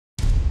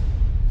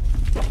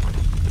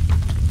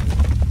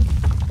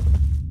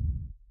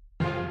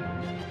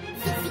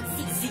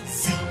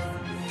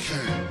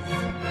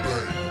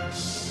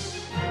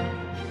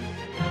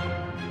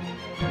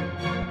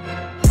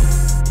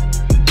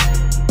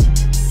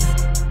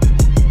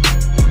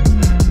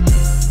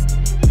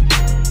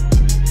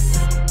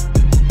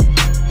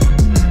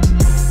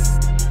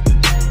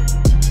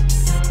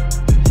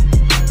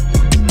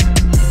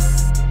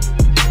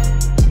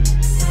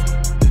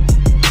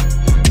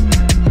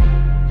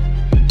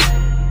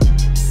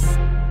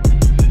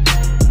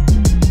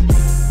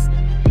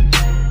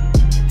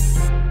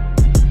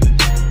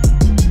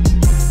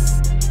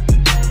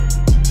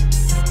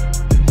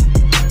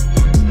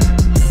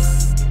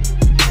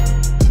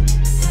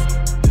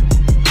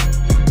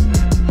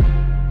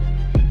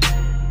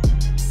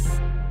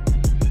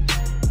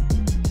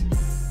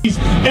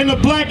in the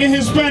Black and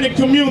Hispanic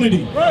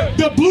community.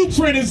 The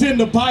blueprint is in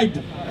the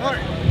Bible.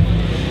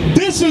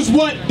 This is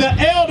what the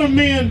elder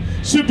men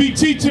should be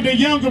teaching the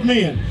younger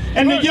men,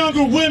 and the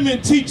younger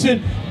women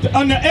teaching,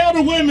 and the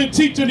elder women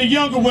teaching the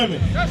younger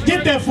women.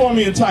 Get that for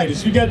me in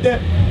Titus. You got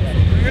that?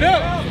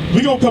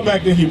 We're going to come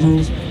back to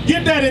Hebrews.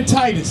 Get that in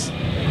Titus.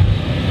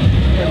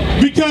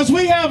 Because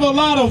we have a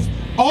lot of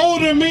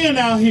older men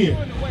out here.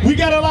 We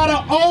got a lot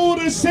of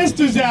older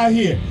sisters out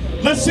here.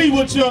 Let's see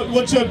what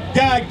your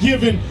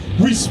God-given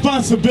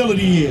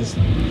responsibility is.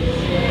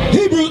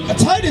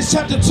 Titus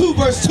chapter 2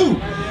 verse 2.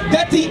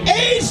 That the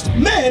aged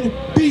men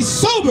be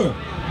sober,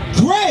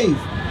 grave,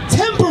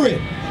 temperate,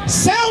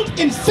 sound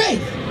in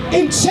faith,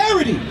 in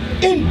charity,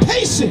 in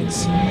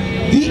patience.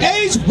 The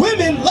aged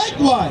women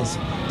likewise,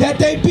 that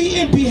they be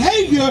in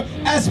behavior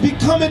as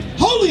becometh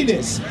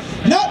holiness,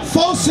 not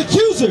false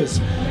accusers,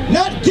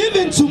 not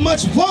given to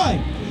much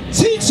wine,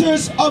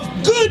 teachers of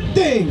good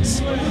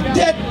things,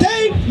 that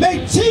they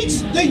may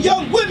teach the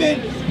young women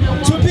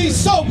to be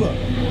sober.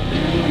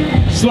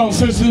 Slow,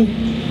 sister.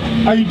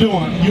 How you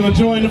doing? You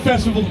enjoying the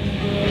festival?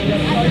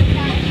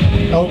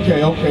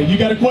 Okay, okay. You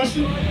got a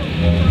question?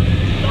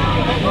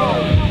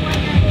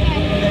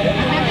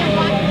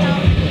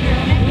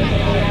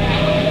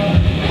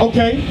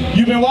 Okay.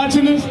 You've been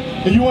watching this,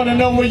 and you want to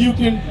know where you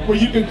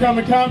can come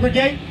and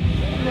congregate?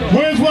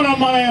 Where's one of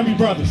my Miami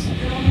brothers?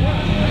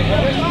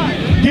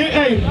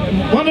 Hey,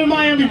 one of the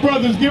Miami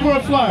brothers, give her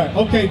a flyer.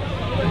 Okay.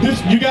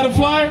 You got a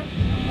flyer?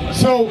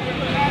 So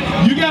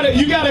you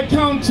gotta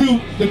come to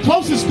the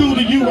closest school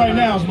to you right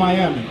now is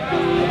Miami.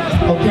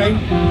 Okay?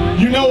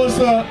 You know it's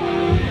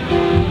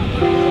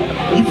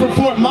you from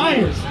Fort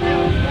Myers.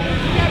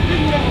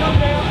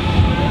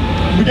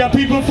 We got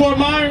people in Fort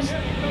Myers?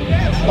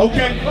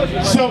 Okay.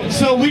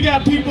 So we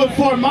got people in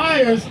Fort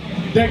Myers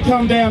that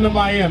come down to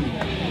Miami.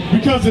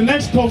 Because the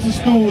next closest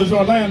school is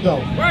Orlando.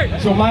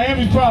 So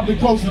Miami's probably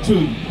closer to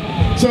you.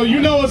 So you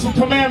know it's a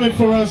commandment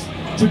for us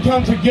to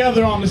come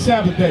together on the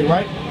Sabbath day,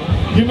 right?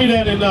 Give me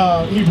that in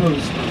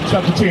Hebrews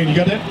chapter 10. You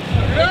got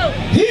that?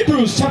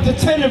 Hebrews chapter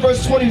 10 and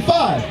verse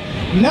 25.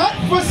 Not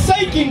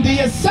forsaking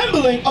the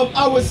assembling of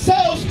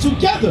ourselves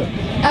together,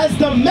 as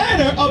the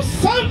manner of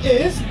some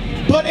is,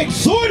 but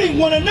exhorting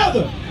one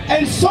another,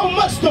 and so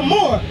much the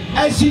more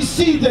as ye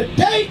see the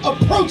day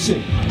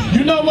approaching.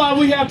 You know why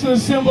we have to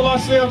assemble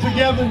ourselves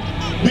together?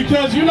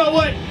 Because you know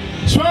what?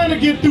 Trying to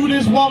get through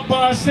this walk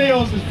by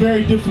ourselves is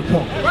very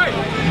difficult.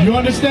 You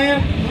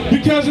understand?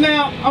 Because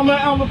now, I'm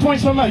gonna point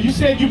something out. You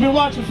said you've been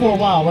watching for a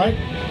while, right?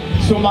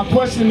 So my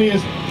question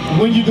is,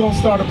 when you gonna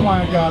start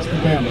applying God's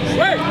commandments?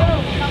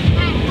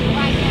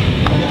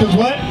 Because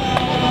what?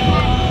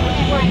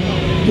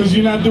 Because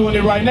you're not doing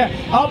it right now.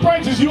 All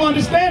praises, you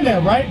understand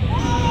that, right?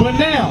 But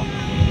now,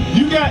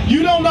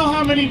 you don't know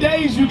how many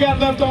days you got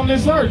left on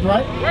this earth,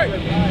 right?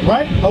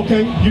 Right?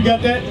 Okay, you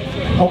got that?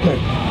 Okay.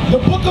 The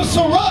book of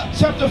Sirach,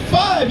 chapter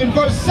 5 and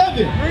verse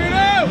 7.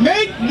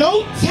 Make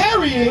no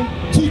tarrying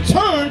to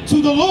turn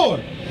to the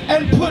Lord,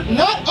 and put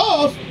not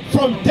off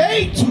from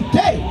day to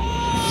day.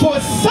 For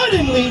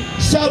suddenly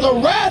shall the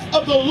wrath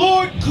of the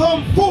Lord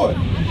come forth,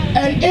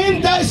 and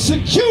in thy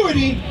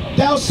security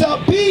thou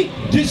shalt be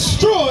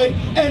destroyed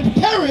and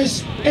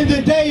perish in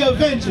the day of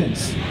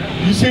vengeance.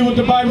 You see what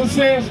the Bible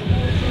says?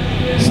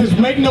 It says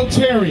make no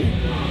tarrying.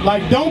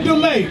 Like don't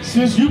delay.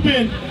 Since you've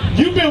been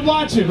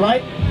watching,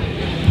 right?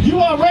 You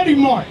already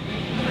marked.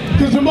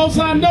 Because the Most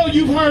High know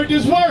you've heard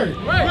this word.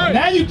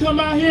 Now you come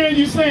out here and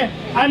you're saying,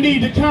 I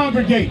need to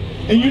congregate.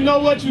 And you know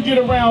what? You get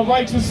around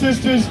righteous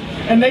sisters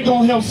and they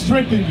gonna help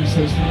strengthen you,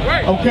 sister.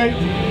 Okay?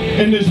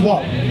 In this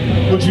walk.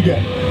 What you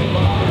got?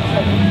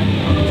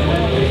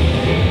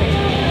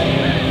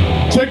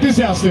 Check this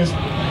out, sis.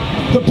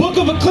 The book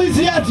of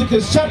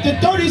Ecclesiasticus, chapter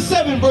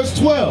 37, verse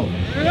 12.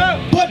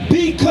 But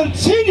be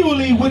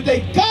continually with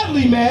a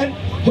godly man,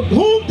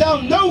 whom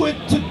thou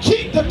knowest to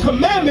keep the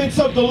commandments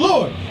of the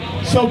Lord.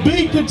 So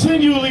be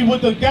continually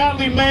with a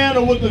godly man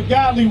or with a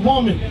godly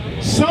woman.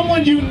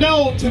 Someone you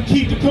know to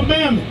keep the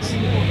commandments.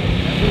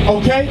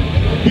 Okay?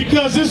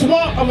 Because this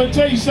walk, I'm going to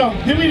tell you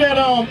something. Give me that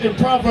in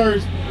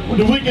Proverbs, when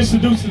the wicked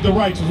seduces the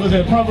righteous. What's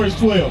that? Proverbs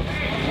 12.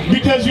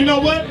 Because you know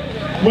what?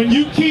 When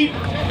you keep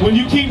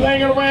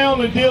hanging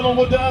around and dealing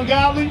with the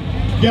ungodly,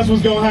 guess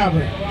what's going to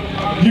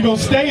happen? You're going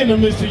to stay in the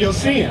midst of your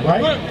sin,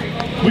 right?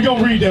 We're going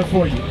to read that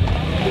for you.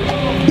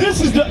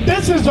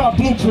 This is our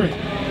blueprint,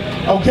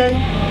 okay?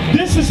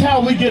 This is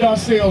how we get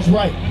ourselves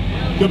right.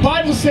 The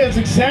Bible says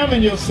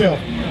examine yourself.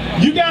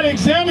 You got to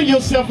examine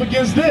yourself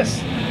against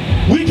this.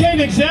 We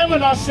can't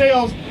examine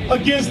ourselves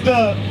against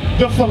the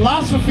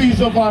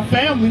philosophies of our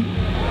family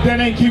that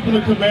ain't keeping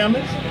the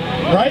commandments,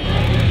 right?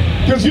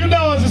 Because you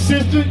know, as a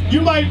sister,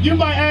 you might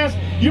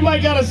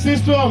got a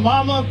sister or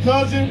mama,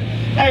 cousin.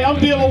 Hey, I'm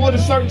dealing with a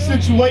certain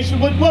situation.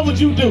 What would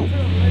you do?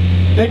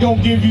 They're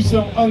gonna give you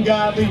some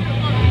ungodly.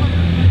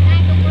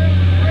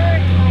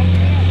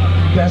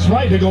 That's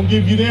right. They're gonna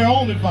give you their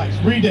own advice.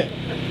 Read that.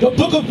 The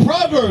book of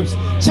Proverbs,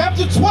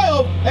 chapter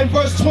 12 and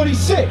verse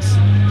 26.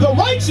 The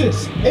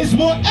righteous is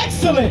more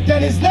excellent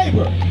than his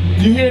neighbor.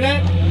 You hear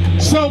that?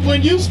 So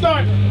when you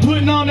start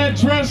putting on that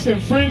dress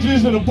and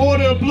fringes and a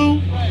border of blue,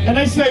 and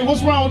they say,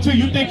 what's wrong with you?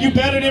 You think you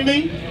better than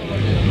me?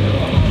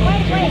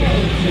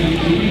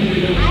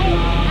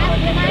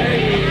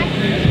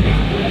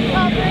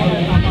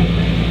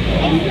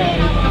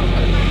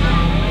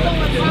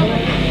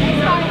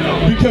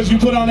 Because you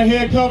put on a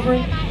head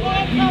covering?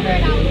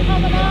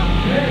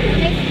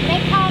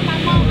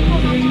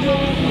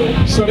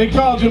 So they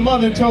called your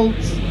mother and told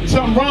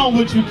something wrong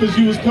with you because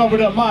you was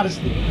covered up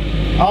modestly.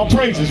 All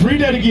praises.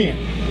 Read that again.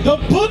 The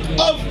book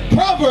of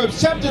Proverbs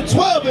chapter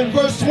 12 and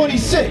verse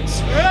 26.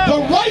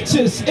 The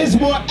righteous is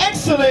more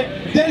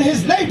excellent than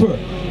his neighbor,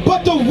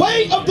 but the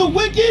way of the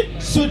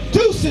wicked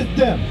seduceth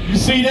them. You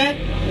see that?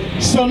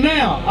 So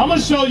now, I'm going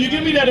to show you,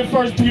 give me that in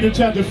 1 Peter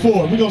chapter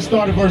 4. We're going to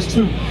start at verse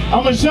 2.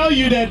 I'm going to show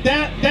you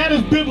that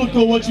is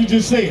biblical what you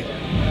just said.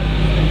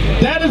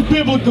 That is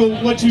biblical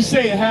what you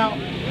said, how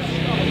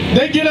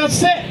they get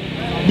upset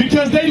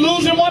because they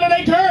losing one of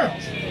their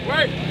girls.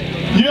 Right.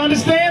 You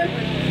understand?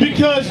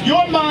 Because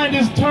your mind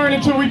is turning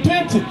to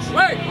repentance.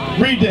 Right.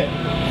 Read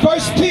that. 1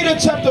 Peter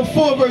chapter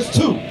 4 verse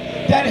 2.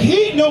 That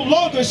he no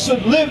longer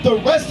should live the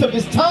rest of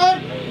his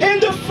time in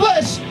the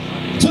flesh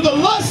to the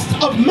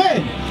lust of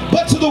men,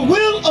 but to the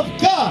will of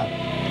God.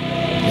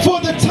 For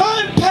the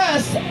time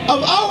past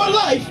of our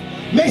life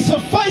may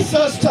suffice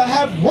us to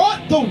have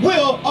wrought the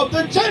will of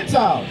the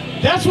Gentiles.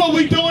 That's what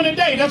we doing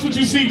today. That's what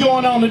you see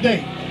going on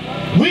today.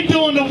 We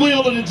doing the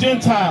will of the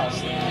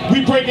Gentiles.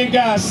 We breaking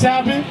God's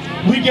Sabbath.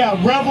 We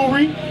got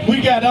revelry.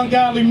 We got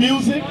ungodly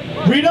music.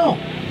 Read on.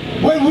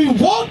 When we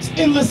walked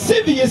in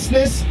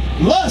lasciviousness,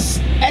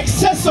 lust,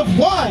 excess of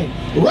wine,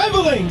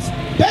 revelings,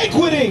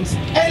 banquetings,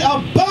 and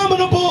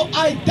abominable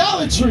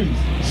idolatries.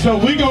 So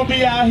we're going to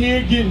be out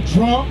here getting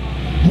drunk.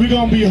 We're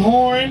going to be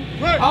whoring.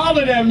 Right. All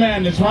of that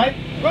madness, right?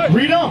 Right.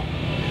 Read on.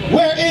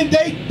 Wherein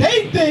they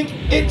think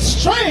it's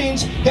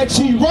strange that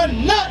ye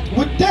run not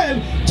with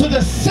them to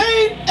the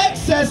same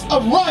excess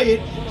of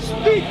riot,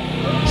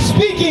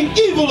 speaking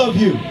evil of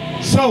you.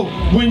 So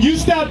when you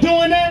stop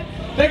doing that,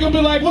 they're going to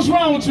be like, what's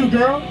wrong with you,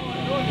 girl?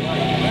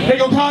 They're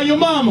going to call your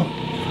mama.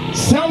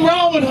 Something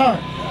wrong with her.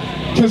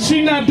 Because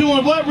she not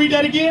doing what? Read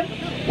that again.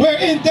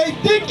 Wherein they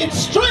think it's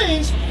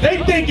strange.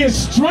 They think it's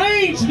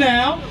strange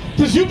now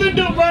because you've been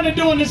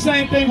doing the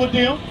same thing with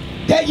them.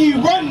 That ye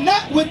run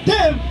not with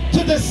them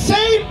to the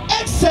same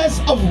excess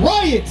of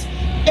riots,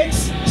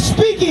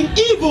 speaking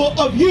evil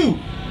of you.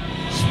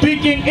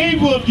 Speaking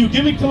evil of you.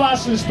 Give me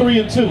Colossians 3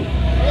 and 2.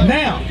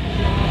 Now,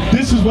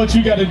 this is what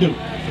you got to do.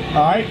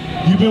 All right?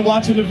 You've been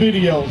watching the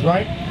videos,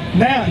 right?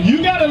 Now,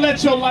 you got to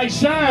let your light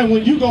shine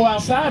when you go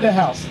outside the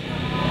house.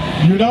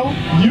 You know?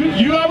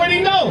 You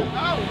already know.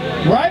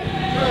 Right?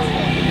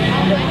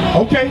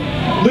 Okay.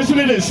 Listen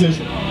to this,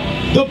 sister.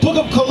 The book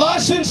of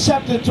Colossians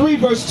chapter 3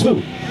 verse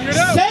 2.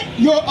 Set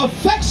your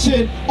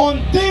affection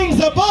on things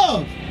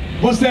above.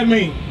 What's that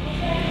mean?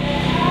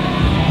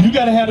 You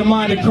got to have the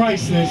mind of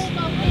Christ, sis.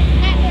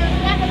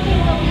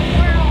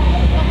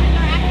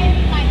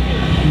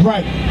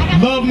 Right.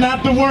 Love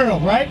not the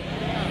world, right?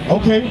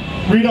 Okay.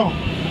 Read on.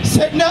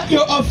 Set not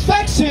your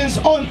affections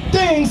on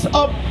things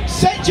up.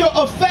 Set your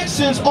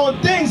affections on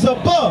things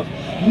above,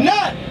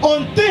 not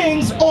on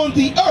things on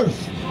the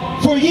earth.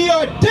 For ye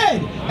are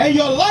dead, and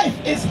your life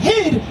is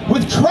hid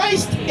with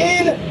Christ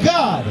in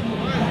God.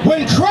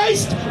 When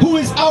Christ, who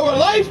is our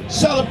life,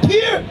 shall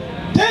appear,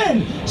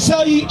 then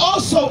shall ye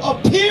also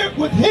appear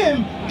with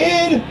him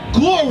in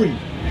glory.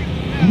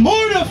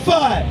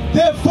 Mortify,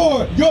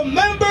 therefore, your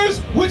members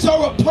which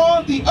are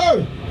upon the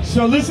earth.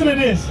 So listen to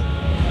this.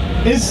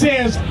 It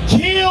says,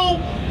 kill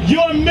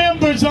your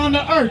members on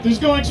the earth. It's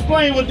going to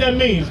explain what that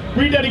means.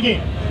 Read that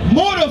again.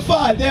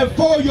 Mortify,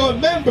 therefore, your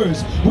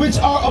members which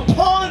are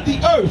upon the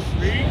earth.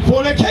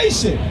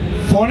 Fornication.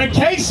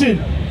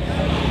 Fornication.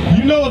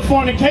 You know what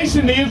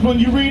fornication is when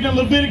you read in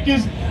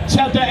Leviticus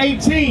chapter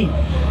 18.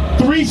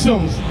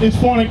 Threesomes is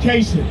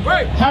fornication.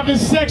 Right. Having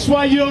sex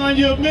while you're on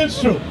your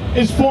menstrual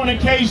is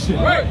fornication.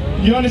 Right.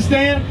 You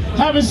understand?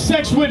 Having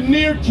sex with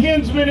near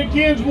kinsman and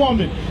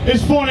kinswoman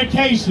is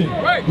fornication.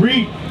 Right.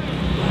 Read.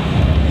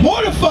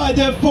 Mortify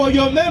therefore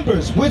your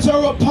members which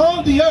are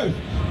upon the earth.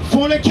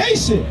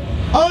 Fornication,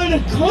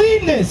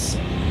 uncleanness,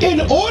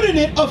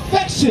 inordinate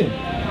affection,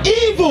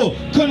 evil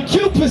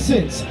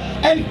concupiscence,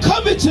 and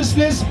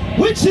covetousness,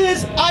 which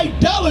is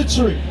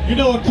idolatry. You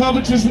know what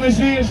covetousness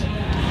is?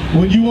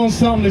 When you want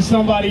something that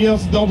somebody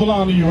else don't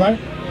belong to you, right?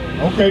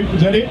 Okay,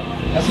 is that it?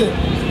 That's it.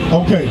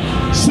 Okay,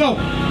 so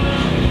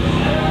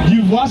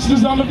you watch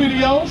this on the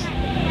videos.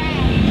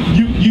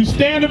 You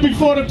standing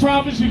before the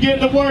prophets. You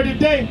getting the word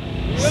today.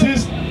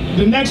 Sis,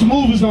 the next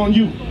move is on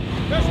you.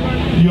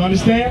 You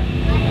understand?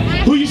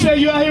 Who you say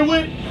you out here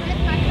with?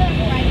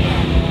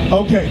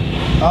 Okay.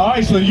 All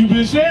right. So you've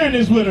been sharing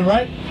this with her,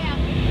 right?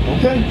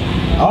 Okay.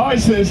 All right,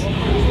 sis.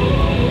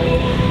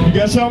 You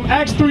got something?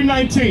 Acts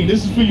 3:19.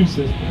 This is for you,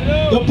 sis.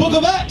 The book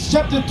of Acts,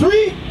 chapter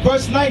 3,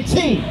 verse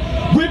 19.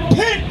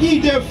 Repent ye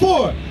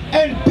therefore,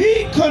 and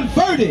be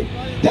converted,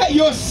 that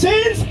your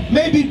sins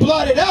may be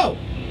blotted out,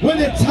 when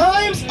the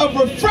times of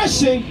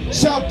refreshing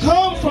shall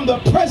come from the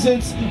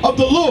presence of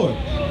the Lord.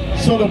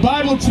 So the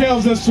Bible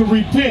tells us to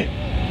repent,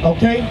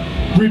 okay?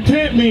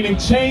 Repent meaning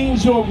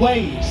change your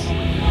ways,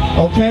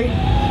 okay?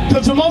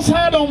 Because the Most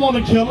High don't want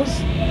to kill us.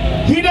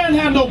 He doesn't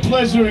have no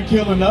pleasure in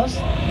killing us.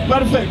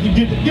 Matter of fact,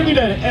 give me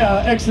that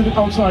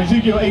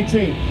Ezekiel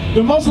 18.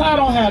 The Most High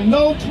don't have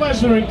no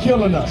pleasure in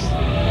killing us.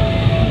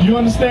 You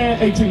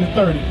understand? 18 to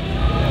 30.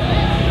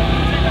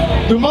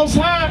 The Most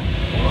High,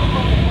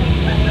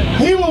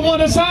 He will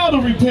want us all to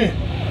repent.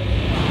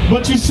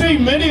 But you see,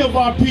 many of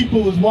our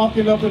people is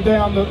walking up and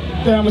down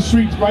the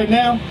streets right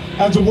now.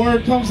 As the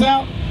word comes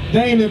out,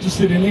 they ain't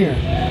interested in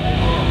hearing.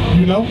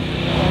 You know?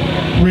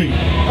 Read.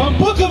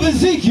 Book of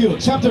Ezekiel,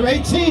 chapter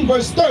 18,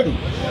 verse 30.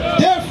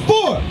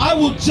 Therefore, I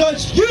will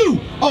judge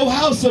you, O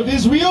house of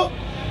Israel,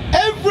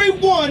 every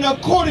one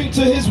according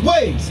to his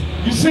ways.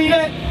 You see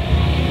that?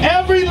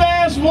 Every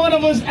last one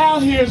of us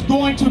out here is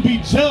going to be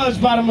judged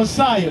by the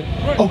Messiah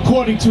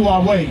according to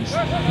our ways.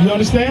 You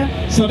understand?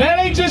 So that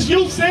ain't just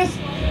you, sis.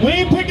 We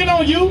ain't picking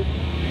on you.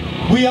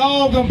 We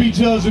all gonna be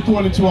judged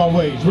according to our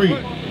ways. Read.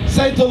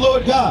 Saith the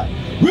Lord God,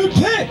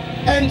 repent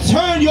and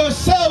turn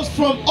yourselves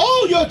from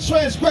all your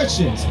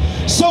transgressions,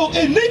 so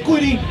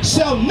iniquity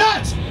shall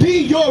not be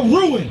your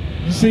ruin.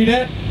 You see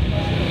that?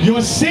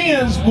 Your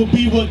sins will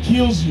be what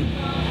kills you.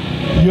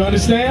 You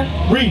understand?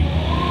 Read.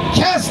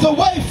 Cast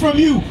away from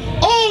you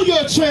all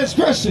your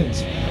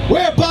transgressions,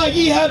 whereby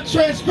ye have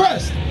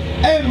transgressed,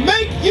 and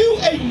make you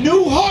a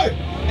new heart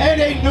and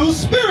a new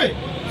spirit.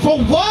 For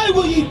why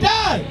will ye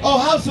die, O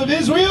house of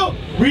Israel?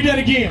 Read that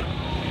again.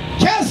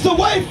 Cast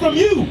away from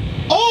you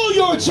all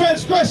your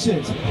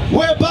transgressions,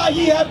 whereby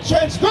ye have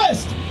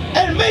transgressed,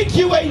 and make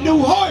you a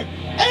new heart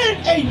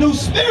and a new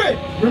spirit.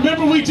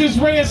 Remember we just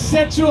read,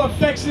 set your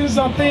affections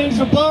on things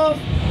above?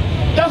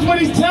 That's what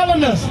he's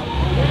telling us.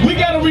 We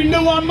got to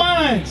renew our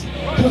minds.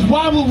 Because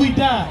why would we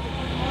die?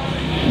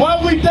 Why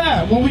would we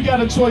die when we got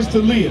a choice to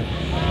live?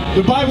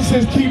 The Bible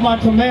says, keep my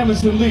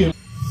commandments and live.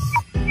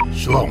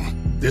 Shalom.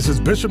 This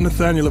is Bishop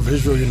Nathaniel of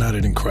Israel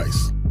United in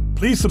Christ.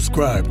 Please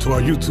subscribe to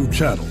our YouTube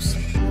channels.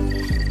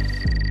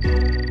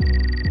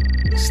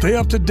 Stay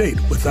up to date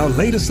with our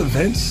latest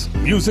events,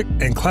 music,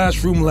 and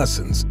classroom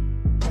lessons.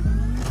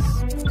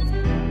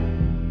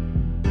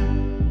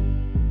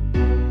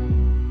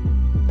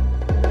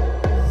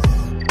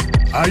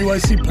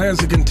 IUIC plans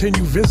to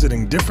continue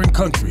visiting different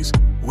countries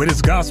where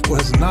this gospel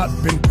has not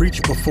been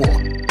preached before.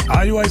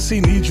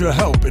 IUIC needs your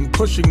help in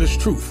pushing this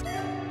truth.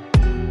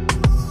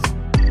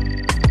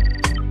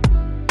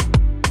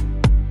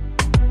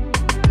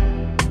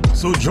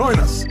 So join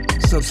us,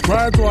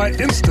 subscribe to our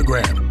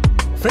Instagram,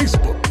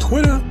 Facebook,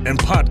 Twitter, and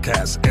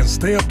podcasts, and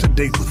stay up to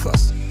date with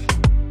us.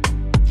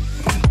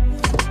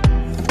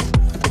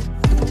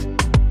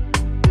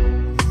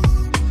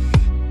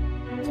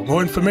 For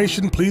more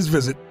information, please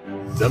visit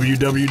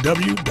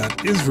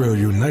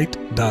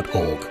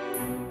www.israelunite.org.